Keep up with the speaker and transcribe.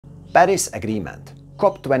Paris Agreement,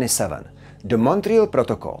 COP27, the Montreal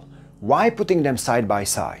Protocol. Why putting them side by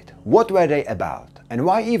side? What were they about? And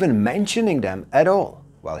why even mentioning them at all?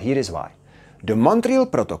 Well, here is why. The Montreal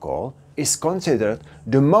Protocol is considered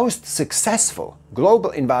the most successful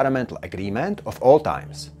global environmental agreement of all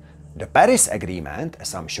times. The Paris Agreement,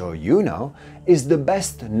 as I'm sure you know, is the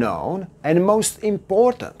best known and most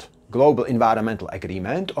important global environmental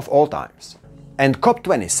agreement of all times. And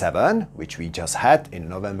COP27, which we just had in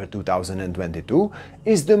November 2022,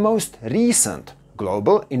 is the most recent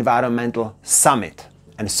global environmental summit.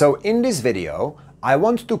 And so in this video, I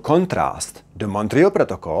want to contrast the Montreal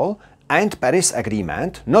Protocol and Paris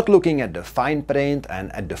Agreement, not looking at the fine print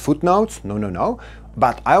and at the footnotes, no,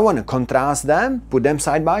 but I want to contrast them, put them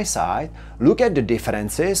side by side, look at the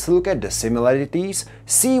differences, look at the similarities,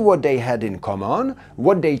 see what they had in common,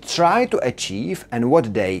 what they tried to achieve and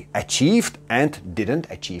what they achieved and didn't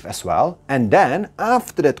achieve as well. And then,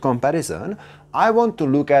 after that comparison, I want to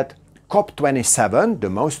look at COP27, the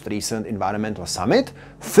most recent environmental summit,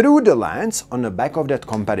 through the lens on the back of that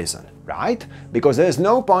comparison, right? Because there's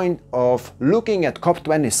no point of looking at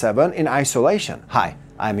COP27 in isolation. Hi,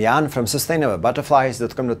 I'm Jan from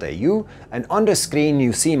sustainablebutterflies.com.au, and on the screen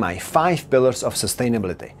you see my 5 pillars of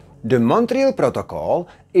sustainability. The Montreal Protocol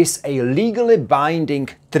is a legally binding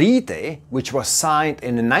treaty which was signed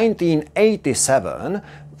in 1987,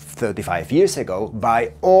 35 years ago,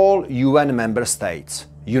 by all UN member states.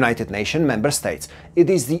 United Nations member states. It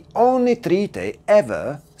is the only treaty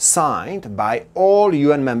ever signed by all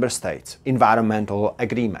UN member states, environmental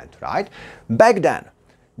agreement, right? Back then,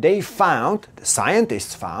 the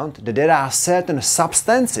scientists found that there are certain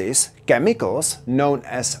substances, chemicals, known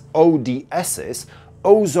as ODSs,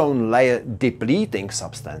 ozone layer depleting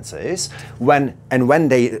substances, when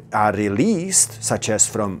they are released, such as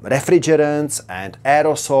from refrigerants and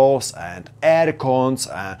aerosols and air cons,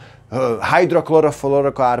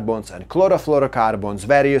 hydrochlorofluorocarbons and chlorofluorocarbons,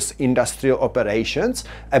 various industrial operations,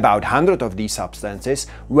 about 100 of these substances,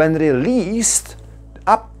 when released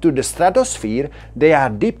up to the stratosphere, they are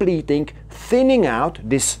depleting, thinning out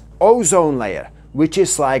this ozone layer, which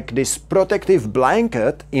is like this protective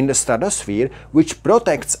blanket in the stratosphere, which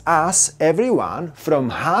protects us, everyone, from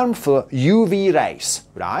harmful UV rays,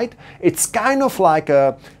 right? It's kind of like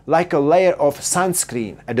a layer of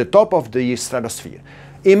sunscreen at the top of the stratosphere.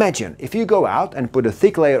 Imagine, if you go out and put a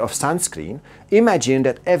thick layer of sunscreen, imagine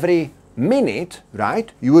that every minute,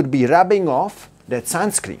 right, you would be rubbing off that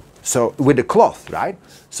sunscreen. So, with a cloth, right?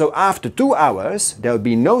 So after 2 hours, there would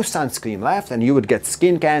be no sunscreen left and you would get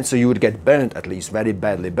skin cancer, you would get burnt, at least very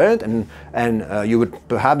badly burnt, and you would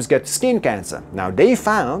perhaps get skin cancer. Now, they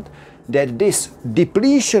found that this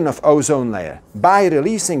depletion of ozone layer, by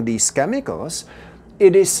releasing these chemicals,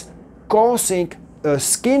 it is causing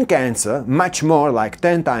skin cancer much more, like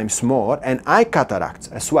 10 times more, and eye cataracts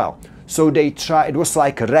as well. So they tried, it was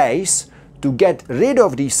like a race to get rid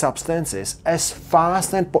of these substances as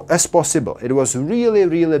fast as possible. It was really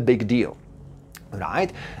big deal,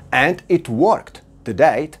 right? And it worked. To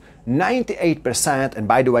date, 98%, and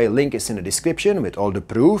by the way, link is in the description with all the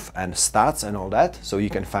proof and stats and all that, so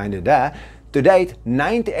you can find it there. To date,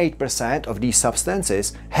 98% of these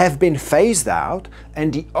substances have been phased out,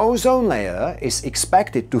 and the ozone layer is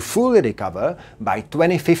expected to fully recover by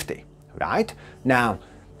 2050, right? Now,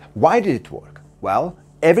 why did it work? Well,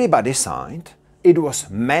 everybody signed, it was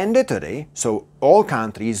mandatory, so all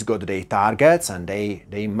countries got their targets and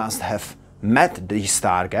they must have met these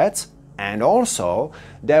targets. And also,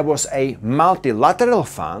 there was a multilateral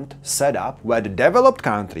fund set up where the developed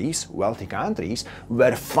countries, wealthy countries,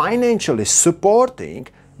 were financially supporting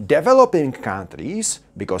developing countries,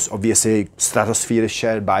 because obviously stratosphere is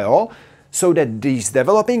shared by all, so that these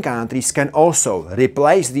developing countries can also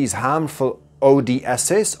replace these harmful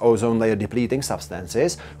ODSs, ozone layer depleting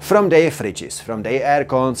substances, from their fridges, from their air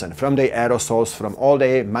cons and from their aerosols, from all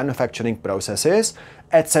their manufacturing processes,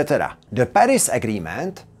 etc. The Paris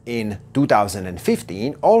Agreement in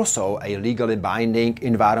 2015, also a legally binding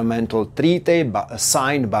environmental treaty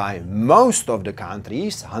signed by most of the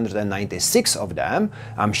countries, 196 of them.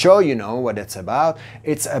 I'm sure you know what it's about.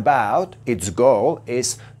 Its goal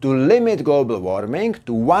is to limit global warming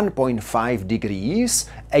to 1.5 degrees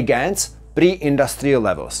against pre-industrial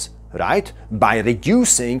levels, right? By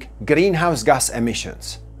reducing greenhouse gas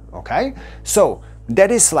emissions, okay? So that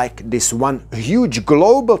is like this one huge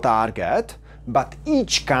global target, but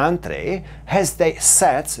each country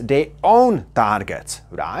sets their own targets,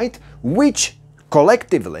 right? Which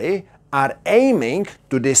collectively are aiming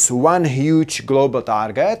to this one huge global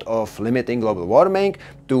target of limiting global warming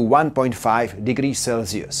to 1.5 degrees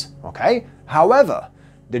Celsius, okay? However,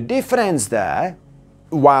 the difference there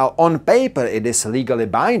while on paper it is legally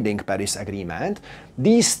binding, Paris Agreement,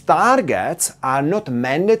 these targets are not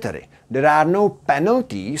mandatory. There are no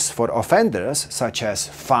penalties for offenders, such as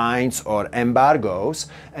fines or embargoes,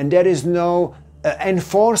 and there is no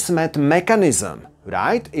enforcement mechanism,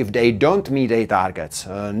 right? If they don't meet their targets,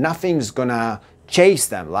 nothing's gonna chase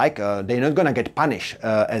them, like they're not gonna get punished,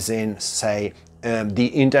 as in, say, the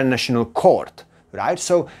International Court, right?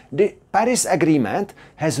 So the Paris Agreement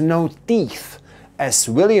has no teeth. As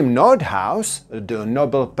William Nordhaus, the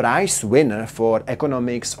Nobel Prize winner for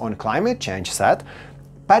economics on climate change, said,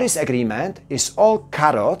 Paris Agreement is all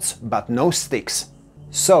carrots but no sticks.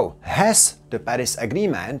 So, has the Paris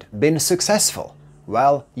Agreement been successful?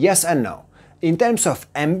 Well, yes and no. In terms of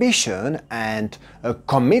ambition and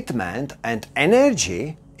commitment and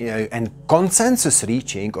energy and consensus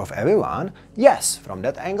reaching of everyone, yes, from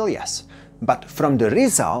that angle, yes. But from the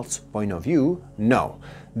results point of view, no.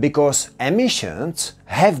 Because emissions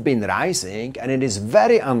have been rising and it is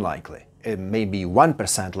very unlikely, maybe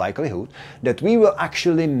 1% likelihood, that we will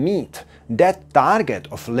actually meet that target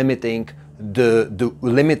of limiting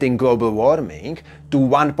limiting global warming to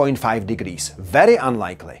 1.5 degrees. Very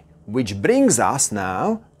unlikely. Which brings us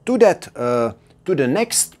now to the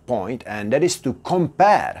next point, and that is to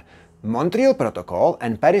compare Montreal Protocol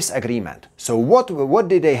and Paris Agreement. So what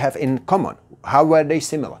did they have in common? How were they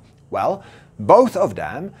similar? Well, both of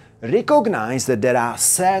them recognize that there are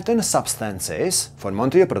certain substances. For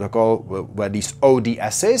Montreal Protocol were these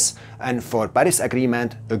ODSs, and for Paris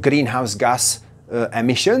Agreement, greenhouse gas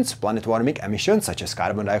emissions, planet warming emissions, such as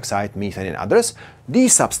carbon dioxide, methane and others,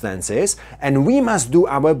 these substances, and we must do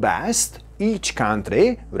our best, each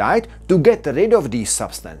country, right, to get rid of these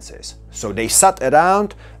substances. So they sat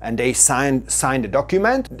around and they signed a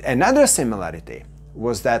document. Another similarity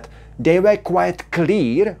was that they were quite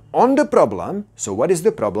clear on the problem. So what is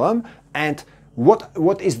the problem and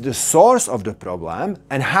what is the source of the problem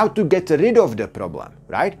and how to get rid of the problem,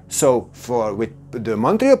 right? So with the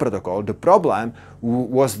Montreal Protocol, the problem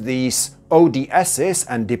was these ODSs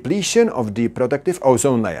and depletion of the protective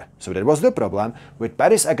ozone layer. So that was the problem. With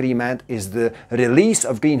Paris Agreement is the release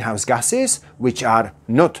of greenhouse gases, which are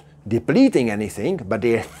not depleting anything, but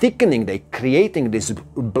they are thickening, they're creating this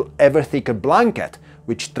ever thicker blanket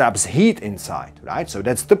which traps heat inside, right? So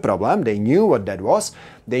that's the problem. They knew what that was.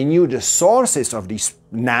 They knew the sources of these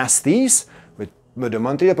nasties. With the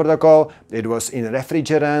Montreal Protocol, it was in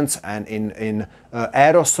refrigerants and in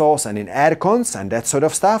aerosols and in air cons and that sort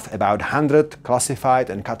of stuff, about 100 classified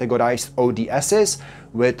and categorized ODSs.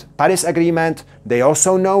 With Paris Agreement, they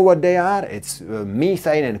also know what they are. It's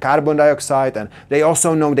methane and carbon dioxide, and they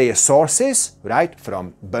also know their sources, right?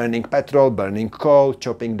 From burning petrol, burning coal,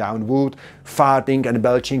 chopping down wood, farting and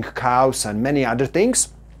belching cows, and many other things.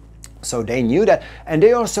 So they knew that, and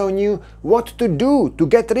they also knew what to do to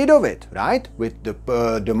get rid of it, right? With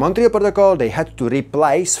the Montreal Protocol, they had to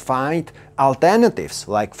find alternatives,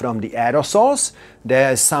 like from the aerosols.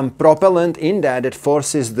 There's some propellant in there that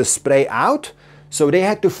forces the spray out. So they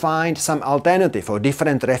had to find some alternative or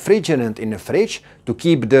different refrigerant in the fridge to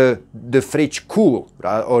keep the fridge cool,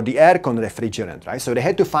 right? Or the aircon refrigerant, right? So they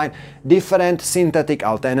had to find different synthetic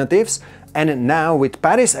alternatives. And now with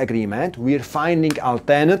Paris Agreement, we're finding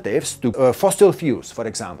alternatives to fossil fuels, for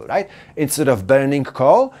example, right? Instead of burning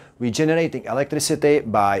coal, we're generating electricity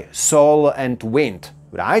by solar and wind,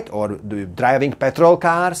 right? Or driving petrol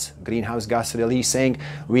cars, greenhouse gas releasing,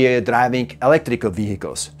 we're driving electrical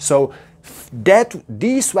vehicles. So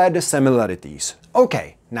these were the similarities.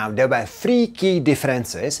 Okay, now there were three key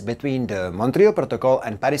differences between the Montreal Protocol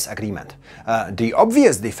and Paris Agreement. The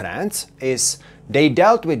obvious difference is they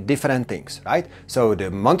dealt with different things, right? So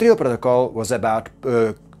the Montreal Protocol was about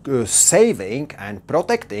saving and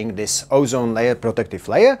protecting this ozone layer, protective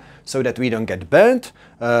layer, so that we don't get burnt,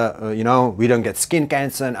 we don't get skin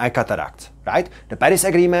cancer and eye cataracts, right? The Paris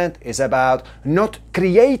Agreement is about not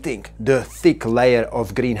creating the thick layer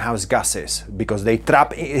of greenhouse gases because they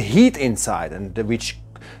trap heat inside, and which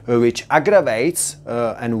aggravates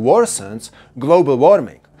and worsens global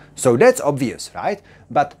warming. So that's obvious, right?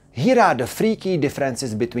 But here are the three key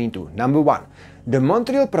differences between two. Number one, the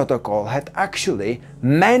Montreal Protocol had actually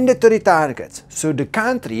mandatory targets. So the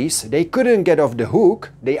countries, they couldn't get off the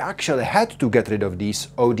hook. They actually had to get rid of these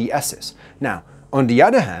ODSs. Now, on the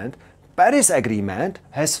other hand, Paris Agreement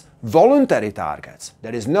has voluntary targets.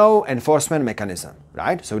 There is no enforcement mechanism,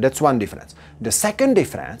 right? So that's one difference. The second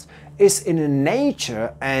difference is in the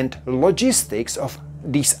nature and logistics of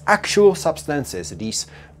these actual substances these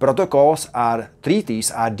protocols treaties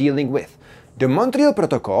are dealing with. The Montreal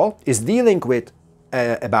Protocol is dealing with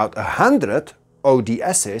about 100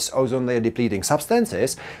 ODSs, ozone layer depleting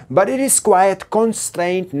substances, but it is quite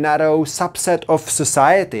constrained, narrow subset of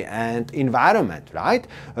society and environment, right?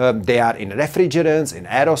 They are in refrigerants, in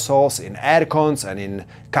aerosols, in air cons, and in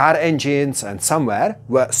car engines and somewhere.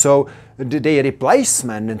 So the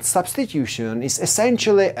replacement and substitution is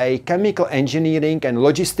essentially a chemical engineering and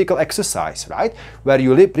logistical exercise, right? Where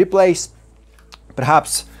you replace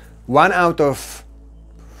perhaps 1 out of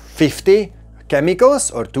 50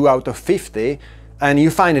 chemicals or 2 out of 50, and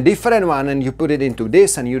you find a different one and you put it into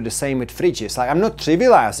this, and you do the same with fridges. Like, I'm not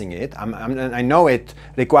trivializing it. I know it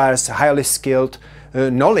requires highly skilled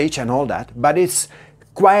knowledge and all that, but it's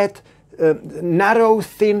quite narrow,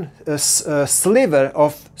 thin sliver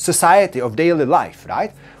of society, of daily life,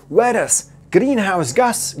 right? Whereas greenhouse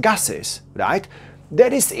gases, right,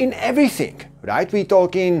 that is in everything, right? We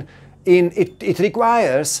talk it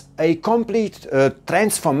requires a complete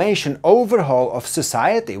transformation, overhaul of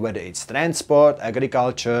society, whether it's transport,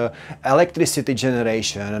 agriculture, electricity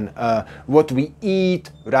generation, what we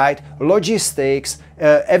eat, right, logistics,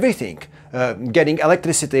 everything. Getting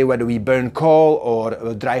electricity, whether we burn coal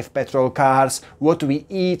or drive petrol cars, what we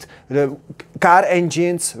eat, the car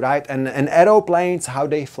engines, right, and aeroplanes, how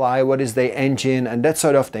they fly, what is their engine, and that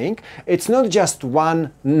sort of thing. It's not just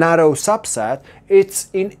one narrow subset, it's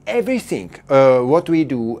in everything what we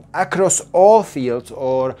do across all fields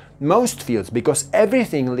or most fields, because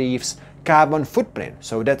everything leaves carbon footprint.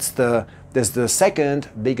 So that's the second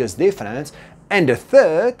biggest difference. And the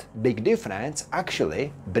third big difference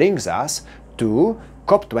actually brings us to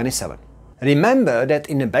COP27. Remember that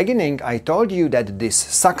in the beginning I told you that this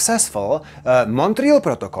successful Montreal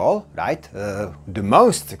Protocol, right, the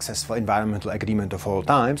most successful environmental agreement of all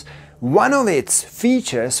times, one of its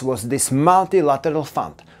features was this multilateral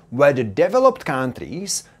fund, where the developed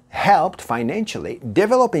countries helped financially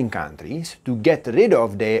developing countries to get rid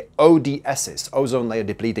of their ODSs, ozone layer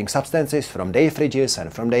depleting substances, from their fridges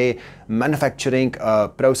and from their manufacturing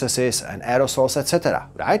processes and aerosols, etc.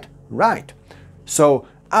 Right? Right. So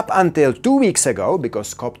up until 2 weeks ago,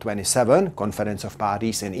 because COP27, Conference of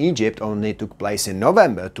Parties in Egypt, only took place in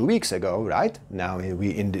November, 2 weeks ago, right? Now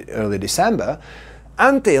we're in early December.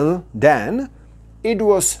 Until then, it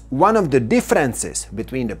was one of the differences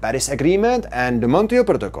between the Paris Agreement and the Montreal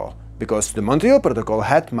Protocol, because the Montreal Protocol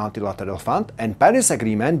had multilateral fund and Paris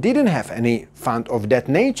Agreement didn't have any fund of that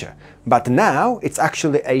nature. But now it's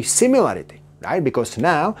actually a similarity, right? Because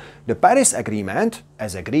now the Paris Agreement,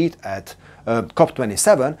 as agreed at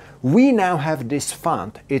COP27, we now have this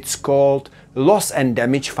fund. It's called Loss and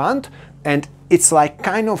Damage Fund, and it's like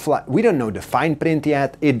kind of like, we don't know the fine print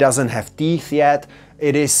yet, it doesn't have teeth yet,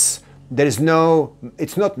 it's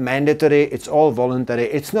not mandatory, it's all voluntary,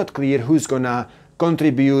 it's not clear who's gonna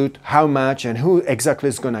contribute, how much, and who exactly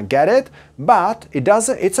is gonna get it, but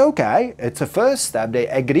it's okay, it's a first step. They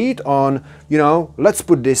agreed on, let's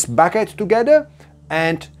put this bucket together,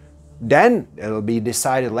 and then it'll be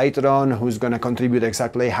decided later on who's gonna contribute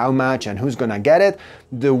exactly how much and who's gonna get it.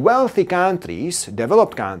 The wealthy countries,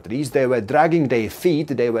 developed countries, they were dragging their feet,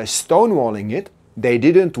 they were stonewalling it, they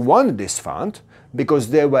didn't want this fund, because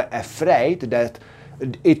they were afraid that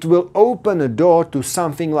it will open a door to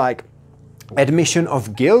something like admission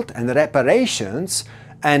of guilt and reparations,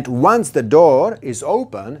 and once the door is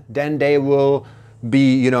open, then they will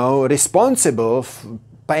be, responsible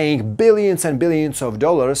paying billions and billions of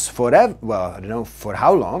dollars forever, well, I don't know for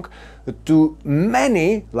how long, to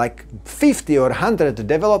many, like 50 or 100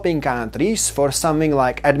 developing countries for something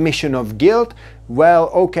like admission of guilt. Well,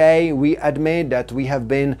 okay, we admit that we have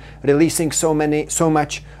been releasing so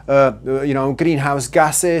much, greenhouse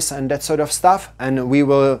gases and that sort of stuff, and we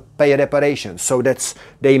will pay reparations. So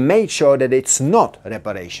they made sure that it's not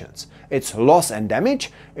reparations. It's loss and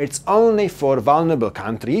damage. It's only for vulnerable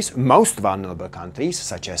countries, most vulnerable countries,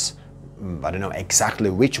 such as, I don't know exactly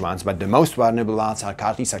which ones, but the most vulnerable ones are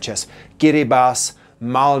countries such as Kiribati,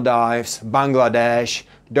 Maldives, Bangladesh,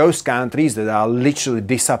 those countries that are literally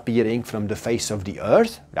disappearing from the face of the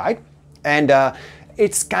earth, right? And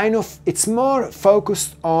it's more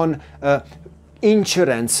focused on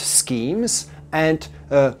insurance schemes and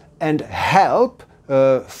help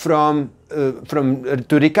to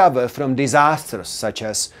recover from disasters such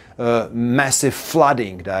as massive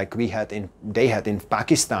flooding like they had in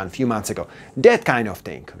Pakistan a few months ago. That kind of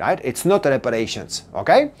thing, right? It's not reparations,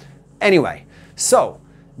 okay? Anyway, so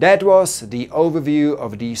that was the overview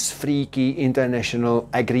of these three key international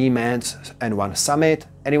agreements and one summit.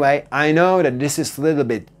 Anyway, I know that this is a little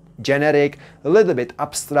bit generic, a little bit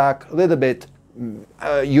abstract, a little bit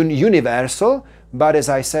universal, but as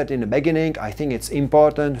I said in the beginning, I think it's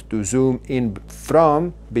important to zoom in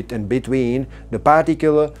from between the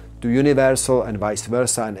particular to universal and vice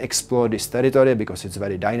versa and explore this territory because it's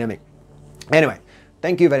very dynamic. Anyway,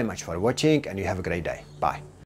 thank you very much for watching and you have a great day. Bye.